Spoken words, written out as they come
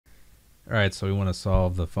All right, so we want to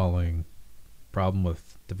solve the following problem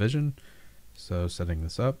with division. So setting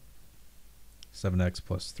this up, 7x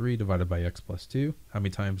plus 3 divided by x plus 2. How many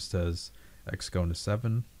times does x go into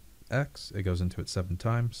 7x? It goes into it 7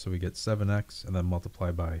 times, so we get 7x, and then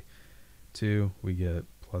multiply by 2, we get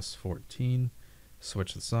plus 14.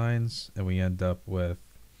 Switch the signs, and we end up with,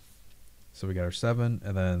 so we got our 7,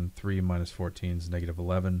 and then 3 minus 14 is negative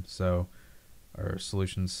 11. So our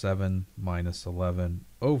solution is 7 minus 11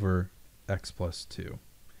 over x plus 2.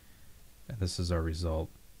 And this is our result.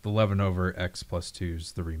 The 11 over x plus 2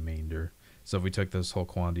 is the remainder. So if we took this whole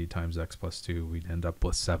quantity times x plus 2, we'd end up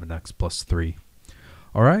with 7x plus 3.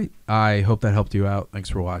 All right. I hope that helped you out. Thanks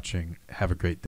for watching. Have a great day.